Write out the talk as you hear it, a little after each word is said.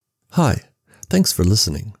Hi, thanks for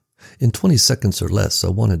listening. In 20 seconds or less, I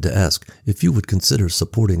wanted to ask if you would consider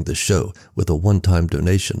supporting the show with a one-time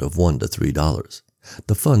donation of $1 to $3.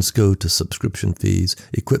 The funds go to subscription fees,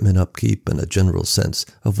 equipment upkeep, and a general sense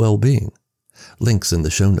of well-being. Links in the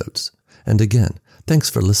show notes. And again, thanks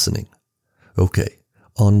for listening. Okay,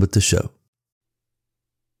 on with the show.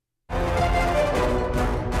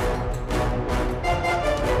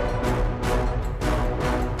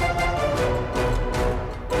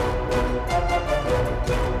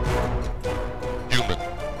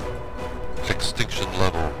 Extinction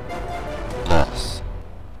level loss.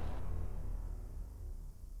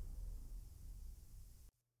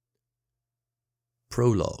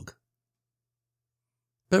 Prologue.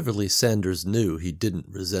 Beverly Sanders knew he didn't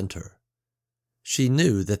resent her. She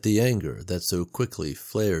knew that the anger that so quickly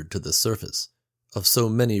flared to the surface of so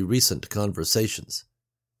many recent conversations,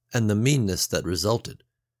 and the meanness that resulted,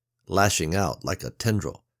 lashing out like a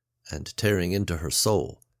tendril and tearing into her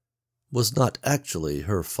soul, was not actually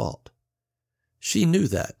her fault. She knew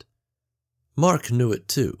that. Mark knew it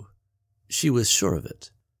too. She was sure of it.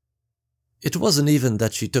 It wasn't even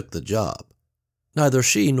that she took the job. Neither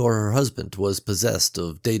she nor her husband was possessed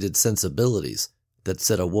of dated sensibilities that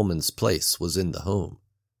said a woman's place was in the home.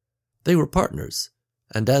 They were partners,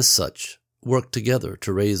 and as such, worked together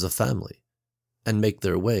to raise a family and make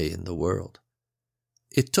their way in the world.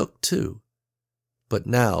 It took two, but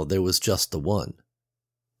now there was just the one,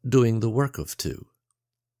 doing the work of two.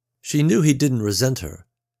 She knew he didn't resent her,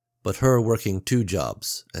 but her working two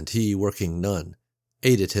jobs and he working none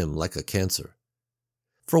ate at him like a cancer.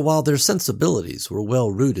 For while their sensibilities were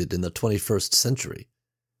well rooted in the 21st century,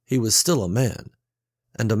 he was still a man,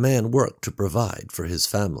 and a man worked to provide for his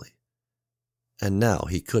family. And now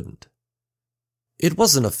he couldn't. It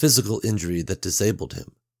wasn't a physical injury that disabled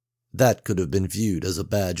him. That could have been viewed as a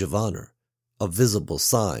badge of honor, a visible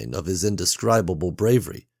sign of his indescribable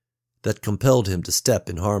bravery that compelled him to step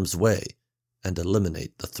in harm's way and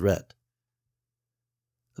eliminate the threat.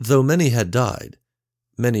 Though many had died,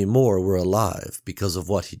 many more were alive because of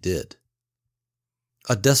what he did.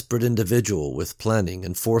 A desperate individual with planning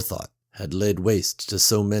and forethought had laid waste to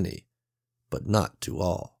so many, but not to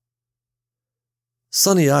all.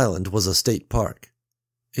 Sunny Island was a state park.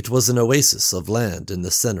 It was an oasis of land in the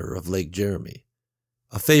center of Lake Jeremy,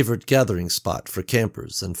 a favorite gathering spot for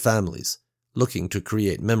campers and families looking to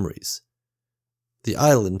create memories. The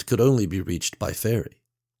island could only be reached by ferry.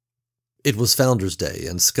 It was Founder's Day,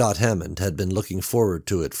 and Scott Hammond had been looking forward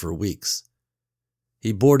to it for weeks.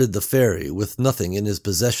 He boarded the ferry with nothing in his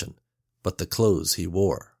possession but the clothes he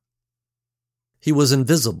wore. He was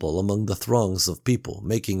invisible among the throngs of people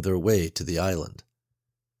making their way to the island.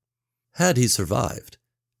 Had he survived,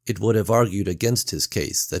 it would have argued against his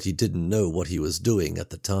case that he didn't know what he was doing at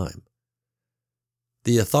the time.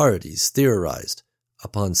 The authorities theorized,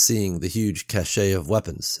 upon seeing the huge cache of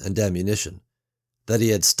weapons and ammunition, that he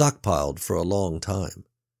had stockpiled for a long time.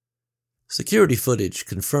 Security footage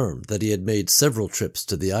confirmed that he had made several trips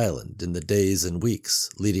to the island in the days and weeks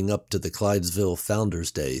leading up to the Clydesville Founder's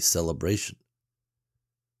Day celebration.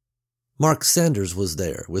 Mark Sanders was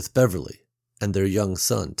there with Beverly and their young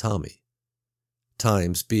son Tommy.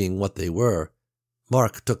 Times being what they were,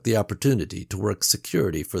 Mark took the opportunity to work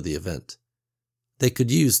security for the event. They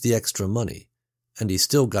could use the extra money, and he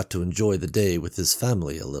still got to enjoy the day with his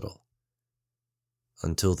family a little.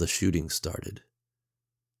 Until the shooting started.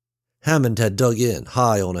 Hammond had dug in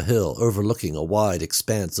high on a hill overlooking a wide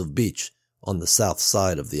expanse of beach on the south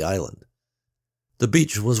side of the island. The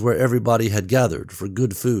beach was where everybody had gathered for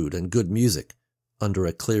good food and good music under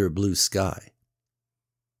a clear blue sky.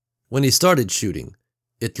 When he started shooting,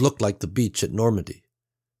 it looked like the beach at Normandy.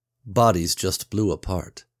 Bodies just blew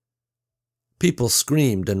apart. People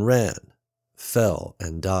screamed and ran, fell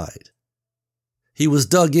and died. He was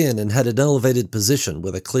dug in and had an elevated position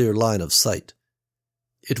with a clear line of sight.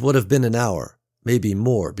 It would have been an hour, maybe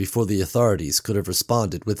more, before the authorities could have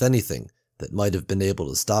responded with anything that might have been able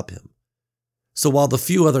to stop him. So while the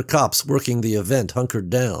few other cops working the event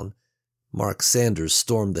hunkered down, Mark Sanders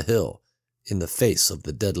stormed the hill in the face of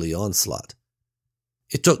the deadly onslaught.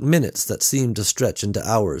 It took minutes that seemed to stretch into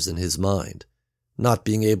hours in his mind, not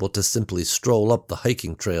being able to simply stroll up the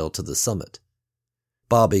hiking trail to the summit.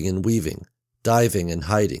 Bobbing and weaving, diving and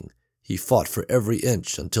hiding, he fought for every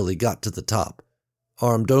inch until he got to the top.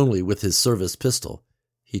 Armed only with his service pistol,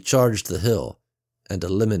 he charged the hill and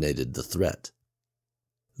eliminated the threat.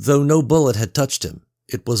 Though no bullet had touched him,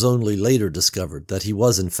 it was only later discovered that he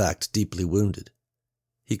was in fact deeply wounded.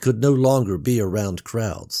 He could no longer be around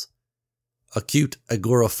crowds. Acute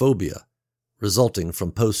agoraphobia, resulting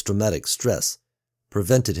from post-traumatic stress,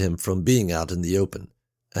 prevented him from being out in the open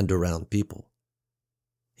and around people.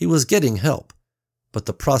 He was getting help, but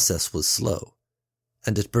the process was slow,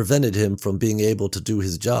 and it prevented him from being able to do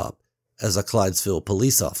his job as a Clydesville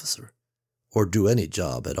police officer, or do any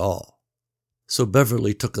job at all. So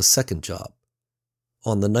Beverly took a second job,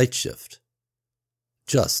 on the night shift,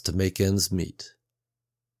 just to make ends meet.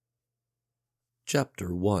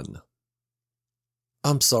 Chapter 1.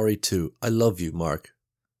 I'm sorry too. I love you, Mark.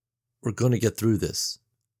 We're going to get through this.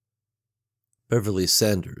 Beverly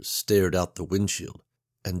Sanders stared out the windshield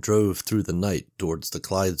and drove through the night towards the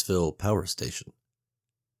Clydesville power station.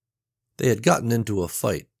 They had gotten into a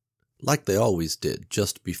fight, like they always did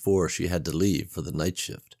just before she had to leave for the night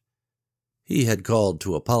shift. He had called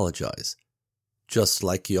to apologize, just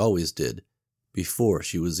like he always did before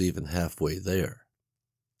she was even halfway there.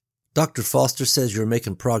 Dr. Foster says you're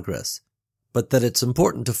making progress, but that it's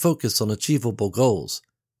important to focus on achievable goals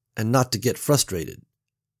and not to get frustrated,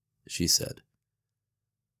 she said.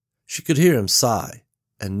 She could hear him sigh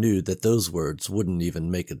and knew that those words wouldn't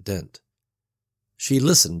even make a dent. She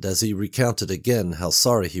listened as he recounted again how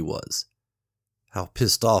sorry he was, how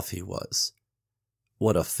pissed off he was,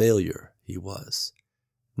 what a failure he was.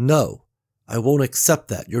 No, I won't accept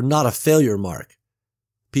that. You're not a failure, Mark.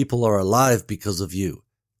 People are alive because of you.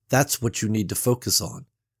 That's what you need to focus on.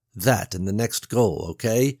 That and the next goal,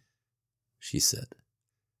 okay? She said.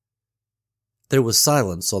 There was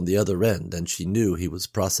silence on the other end, and she knew he was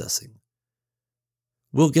processing.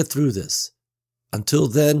 We'll get through this. Until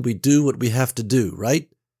then, we do what we have to do, right?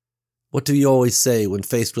 What do you always say when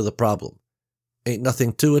faced with a problem? Ain't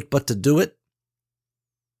nothing to it but to do it?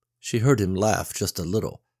 She heard him laugh just a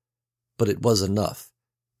little, but it was enough,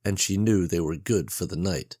 and she knew they were good for the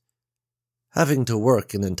night. Having to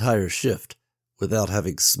work an entire shift without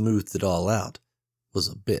having smoothed it all out was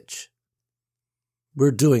a bitch.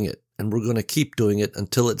 We're doing it, and we're going to keep doing it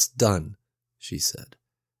until it's done, she said.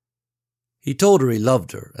 He told her he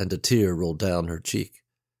loved her, and a tear rolled down her cheek.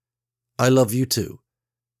 I love you too.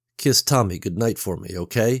 Kiss Tommy goodnight for me,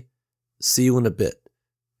 okay? See you in a bit,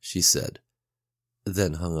 she said,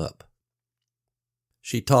 then hung up.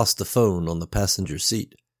 She tossed the phone on the passenger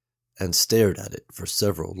seat and stared at it for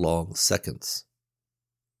several long seconds.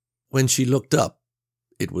 When she looked up,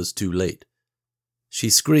 it was too late. She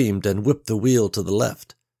screamed and whipped the wheel to the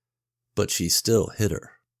left, but she still hit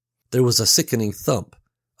her. There was a sickening thump,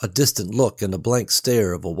 a distant look, and a blank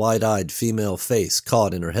stare of a wide-eyed female face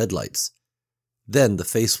caught in her headlights. Then the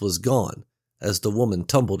face was gone as the woman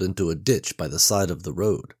tumbled into a ditch by the side of the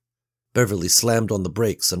road. Beverly slammed on the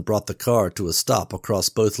brakes and brought the car to a stop across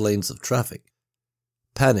both lanes of traffic.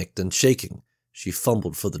 Panicked and shaking, she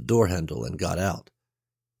fumbled for the door handle and got out.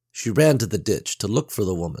 She ran to the ditch to look for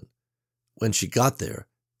the woman. When she got there,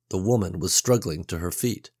 the woman was struggling to her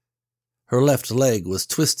feet. Her left leg was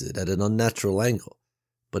twisted at an unnatural angle,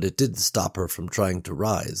 but it didn't stop her from trying to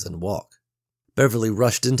rise and walk. Beverly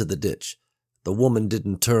rushed into the ditch. The woman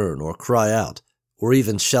didn't turn or cry out or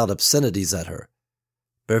even shout obscenities at her.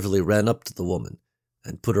 Beverly ran up to the woman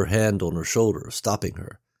and put her hand on her shoulder, stopping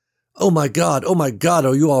her. Oh my God,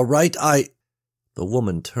 are you all right? The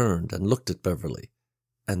woman turned and looked at Beverly,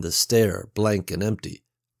 and the stare, blank and empty,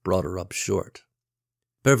 brought her up short.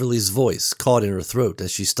 Beverly's voice caught in her throat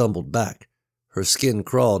as she stumbled back. Her skin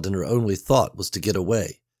crawled and her only thought was to get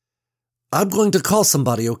away. I'm going to call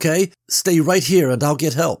somebody, okay? Stay right here and I'll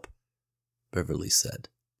get help, Beverly said.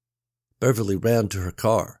 Beverly ran to her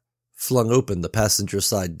car, flung open the passenger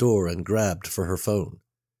side door and grabbed for her phone.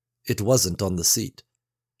 It wasn't on the seat.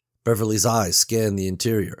 Beverly's eyes scanned the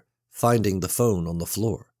interior, finding the phone on the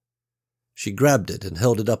floor. She grabbed it and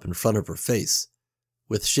held it up in front of her face.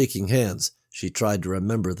 With shaking hands, she tried to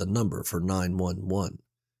remember the number for 911.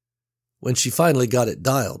 When she finally got it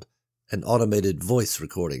dialed, an automated voice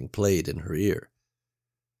recording played in her ear.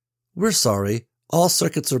 We're sorry. All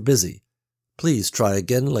circuits are busy. Please try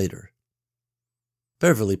again later.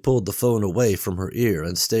 Beverly pulled the phone away from her ear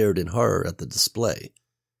and stared in horror at the display.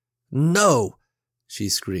 No! She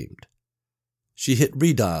screamed. She hit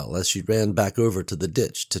redial as she ran back over to the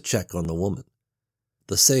ditch to check on the woman.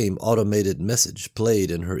 The same automated message played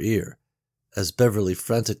in her ear as Beverly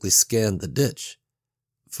frantically scanned the ditch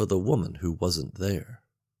for the woman who wasn't there.